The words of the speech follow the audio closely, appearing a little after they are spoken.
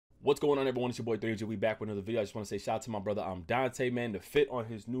What's going on, everyone? It's your boy 3G. We back with another video. I just want to say shout out to my brother Dante, man. The fit on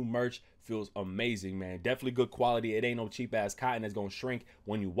his new merch feels amazing, man. Definitely good quality. It ain't no cheap ass cotton that's gonna shrink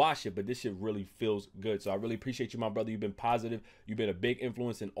when you wash it, but this shit really feels good. So I really appreciate you, my brother. You've been positive. You've been a big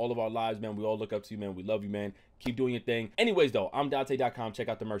influence in all of our lives, man. We all look up to you, man. We love you, man. Keep doing your thing. Anyways, though, I'm Dante.com. Check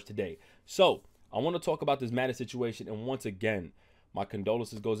out the merch today. So I want to talk about this Madden situation, and once again, my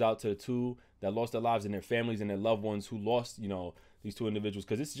condolences goes out to the two that lost their lives and their families and their loved ones who lost, you know, these two individuals,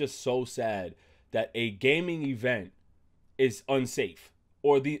 because it's just so sad that a gaming event is unsafe,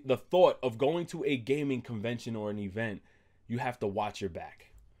 or the thought of going to a gaming convention or an event, you have to watch your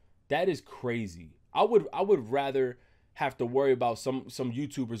back. That is crazy. I would rather have to worry about some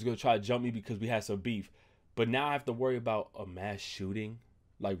YouTubers gonna try to jump me because we had some beef, but now I have to worry about a mass shooting.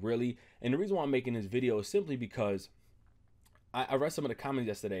 Like, really? And the reason why I'm making this video is simply because I read some of the comments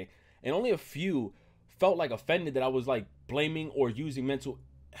yesterday, and only a few felt like offended that I was like blaming or using mental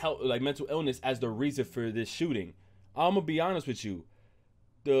health, like mental illness, as the reason for this shooting. I'm gonna be honest with you.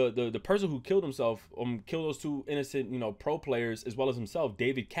 The person who killed himself, killed those two innocent, you know, pro players as well as himself,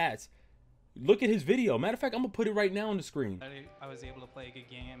 David Katz. Look at his video. Matter of fact, I'm gonna put it right now on the screen. I was able to play a good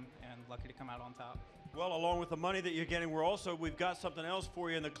game and lucky to come out on top. Well, along with the money that you're getting, we've got something else for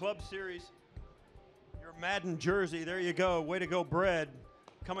you in the club series. Your Madden jersey, there you go. Way to go, Bread.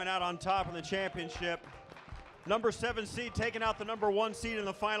 Coming out on top in the championship. Number 7 seed taking out the number 1 seed in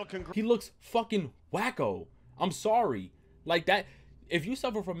the final. He looks fucking wacko. I'm sorry. Like that, if you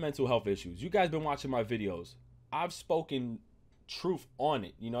suffer from mental health issues, you guys been watching my videos. I've spoken truth on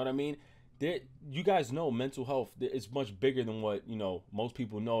it. You know what I mean? You guys know mental health is much bigger than what, you know, most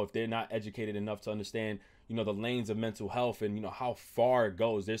people know if they're not educated enough to understand, you know, the lanes of mental health and, you know, how far it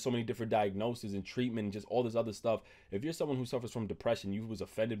goes. There's so many different diagnoses and treatment and just all this other stuff. If you're someone who suffers from depression, you was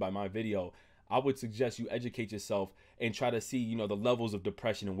offended by my video, I would suggest you educate yourself and try to see, you know, the levels of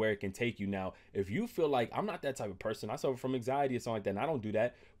depression and where it can take you. Now, if you feel like I'm not that type of person, I suffer from anxiety or something like that, and I don't do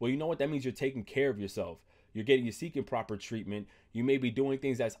that, well, you know what? That means you're taking care of yourself. You're seeking proper treatment. You may be doing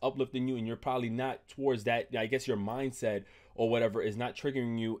things that's uplifting you, and you're probably not towards that. I guess your mindset or whatever is not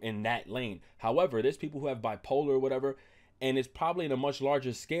triggering you in that lane. However, there's people who have bipolar or whatever, and it's probably in a much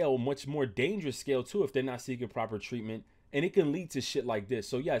larger scale, much more dangerous scale too, if they're not seeking proper treatment. And it can lead to shit like this.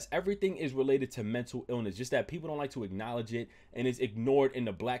 So yes, everything is related to mental illness, just that people don't like to acknowledge it, and it's ignored in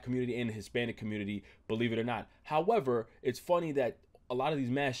the black community and the Hispanic community, believe it or not. However, it's funny that a lot of these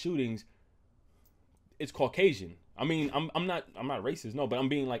mass shootings, it's Caucasian. I mean, I'm not racist, no, but I'm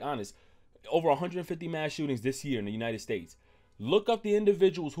being like honest. Over 150 mass shootings this year in the United States. Look up the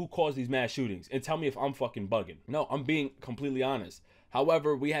individuals who caused these mass shootings and tell me if I'm fucking bugging. No, I'm being completely honest.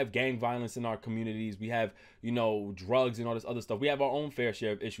 However, we have gang violence in our communities. We have, you know, drugs and all this other stuff. We have our own fair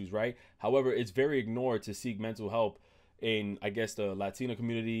share of issues, right? However, it's very ignored to seek mental help in, I guess, the Latino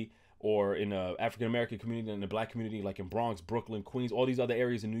community, or in the African-American community, and the black community, like in Bronx, Brooklyn, Queens, all these other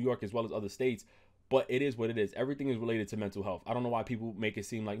areas in New York, as well as other states. But it is what it is. Everything is related to mental health. I don't know why people make it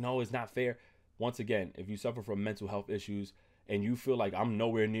seem like, no, it's not fair. Once again, if you suffer from mental health issues and you feel like I'm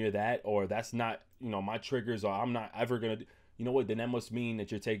nowhere near that, or that's not, you know, my triggers, or I'm not ever going to, you know what, then that must mean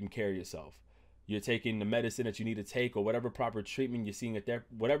that you're taking care of yourself. You're taking the medicine that you need to take, or whatever proper treatment you're seeing at there.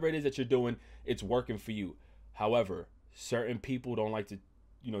 Whatever it is that you're doing, it's working for you. However, certain people don't like to,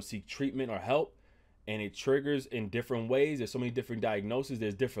 you know, seek treatment or help. And it triggers in different ways. There's so many different diagnoses.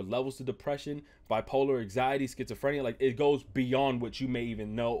 There's different levels to depression, bipolar, anxiety, schizophrenia. Like, it goes beyond what you may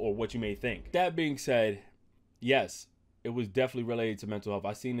even know or what you may think. That being said, yes, it was definitely related to mental health.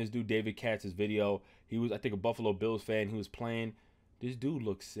 I seen this dude, David Katz's video. He was, I think, a Buffalo Bills fan. He was playing. This dude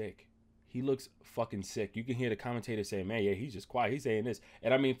looks sick. He looks fucking sick. You can hear the commentator saying, man, yeah, he's just quiet. He's saying this.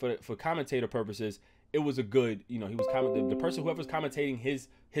 And I mean, for commentator purposes, it was a good, you know, he was the person, whoever's commentating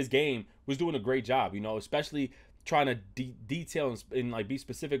his game was doing a great job, you know, especially trying to detail and like be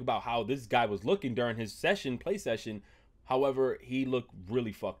specific about how this guy was looking during his play session. However, he looked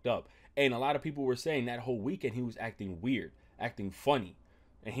really fucked up. And a lot of people were saying that whole weekend he was acting weird, acting funny.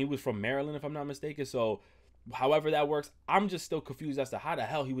 And he was from Maryland, if I'm not mistaken. So however that works, I'm just still confused as to how the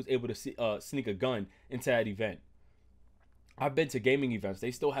hell he was able to sneak a gun into that event. I've been to gaming events.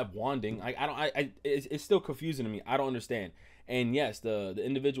 They still have wanding. It's still confusing to me. I don't understand. And yes, the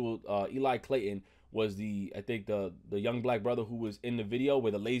individual, Eli Clayton, was I think the young black brother who was in the video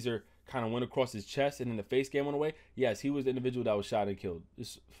where the laser kind of went across his chest and then the face cam went away. Yes, he was the individual that was shot and killed.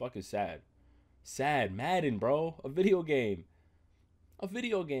 It's fucking sad. Sad. Madden, bro. A video game. A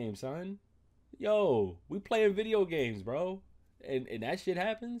video game, son. Yo, we playing video games, bro. And that shit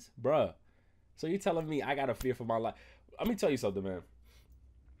happens? Bruh. So you telling me I got to fear for my life? Let me tell you something, man.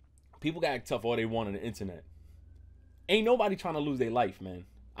 People got act tough all they want on the internet. Ain't nobody trying to lose their life, man.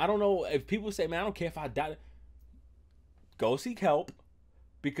 I don't know if people say, man, I don't care if I die. Go seek help,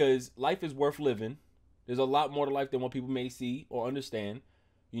 because life is worth living. There's a lot more to life than what people may see or understand.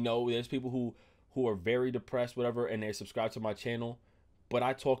 You know, there's people who are very depressed, whatever, and they subscribe to my channel. But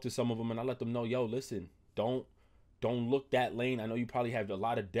I talk to some of them and I let them know, yo, listen, don't look that lane. I know you probably have a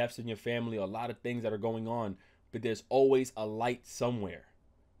lot of deaths in your family, a lot of things that are going on, but there's always a light somewhere.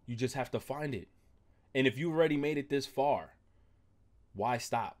 You just have to find it. And if you already made it this far, why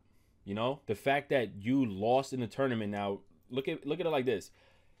stop? You know, the fact that you lost in the tournament. Now, look at it like this.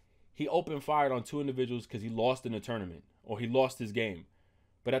 He opened fired on 2 individuals because he lost in the tournament, or he lost his game.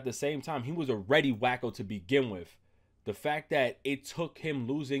 But at the same time, he was already wacko to begin with. The fact that it took him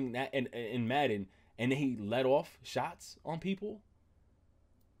losing that in Madden, and then he let off shots on people,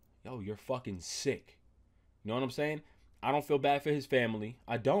 yo, you're fucking sick. You know what I'm saying? I don't feel bad for his family.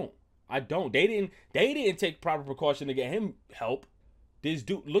 I don't. They didn't take proper precaution to get him help. This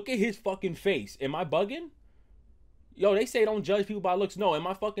dude, look at his fucking face. Am I bugging? Yo, they say don't judge people by looks. No, am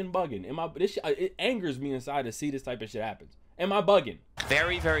I fucking bugging? It angers me inside to see this type of shit happen. Am I bugging?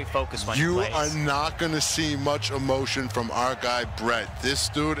 Very, very focused when you he plays. are not going to see much emotion from our guy, Brett. This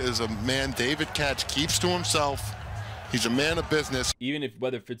dude is a man David Katz keeps to himself. He's a man of business. Even if,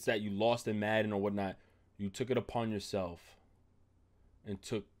 whether it's that you lost in Madden or whatnot, you took it upon yourself and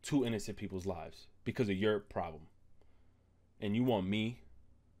took 2 innocent people's lives because of your problem. And you want me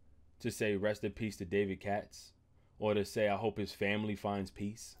to say rest in peace to David Katz, or to say I hope his family finds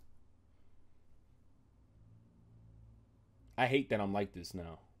peace? I hate that I'm like this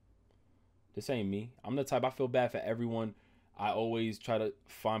now. This ain't me. I'm the type, I feel bad for everyone. I always try to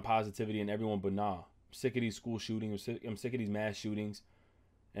find positivity in everyone, but nah. I'm sick of these school shootings. I'm sick of these mass shootings.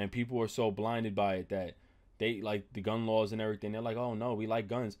 And people are so blinded by it that they like the gun laws and everything. They're like, oh no, we like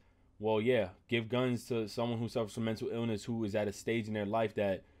guns. Well, yeah, give guns to someone who suffers from mental illness, who is at a stage in their life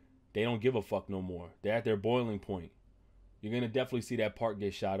that they don't give a fuck no more. They're at their boiling point. You're going to definitely see that part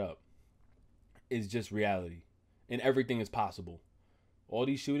get shot up. It's just reality. And everything is possible. All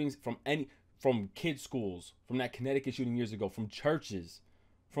these shootings from kids' schools, from that Connecticut shooting years ago, from churches,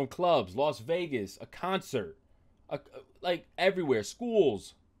 from clubs, Las Vegas, a concert, like everywhere,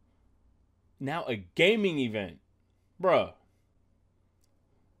 schools. Now a gaming event. Bruh.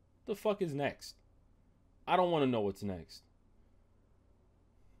 The fuck is next? I don't want to know what's next.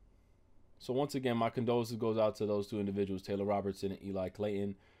 So once again, my condolences goes out to those 2 individuals, Taylor Robertson and Eli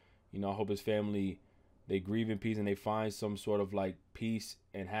Clayton. You know, I hope his family, they grieve in peace and they find some sort of like peace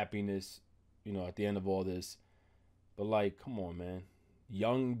and happiness, you know, at the end of all this. But like, come on, man.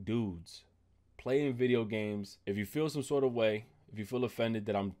 Young dudes playing video games. If you feel some sort of way, if you feel offended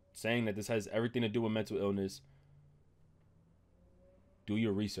that I'm saying that this has everything to do with mental illness, do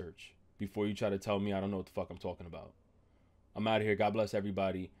your research before you try to tell me I don't know what the fuck I'm talking about. I'm out of here. God bless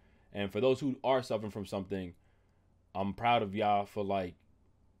everybody. And for those who are suffering from something, I'm proud of y'all for like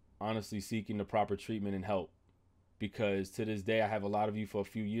honestly seeking the proper treatment and help. Because to this day, I have a lot of you for a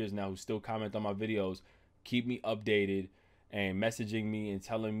few years now who still comment on my videos, keep me updated and messaging me and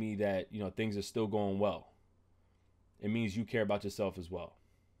telling me that, you know, things are still going well. It means you care about yourself as well.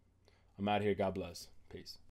 I'm out of here. God bless. Peace.